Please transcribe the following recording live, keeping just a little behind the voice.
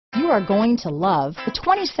are going to love the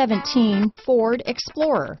 2017 Ford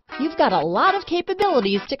Explorer. You've got a lot of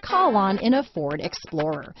capabilities to call on in a Ford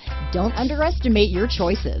Explorer. Don't underestimate your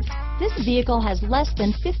choices. This vehicle has less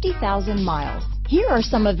than 50,000 miles. Here are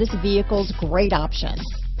some of this vehicle's great options: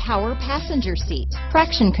 power passenger seat,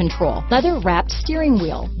 traction control, leather-wrapped steering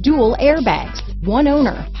wheel, dual airbags, one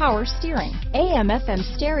owner, power steering, AM/FM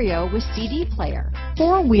stereo with CD player,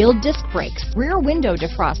 four-wheel disc brakes, rear window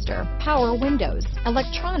defroster, power windows,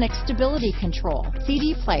 electronic stability control,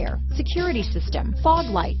 CD player, security system, fog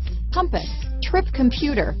lights, compass, trip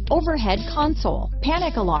computer, overhead console,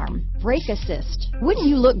 panic alarm, brake assist. Wouldn't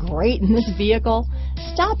you look great in this vehicle?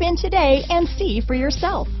 Stop in today and see for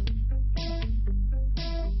yourself.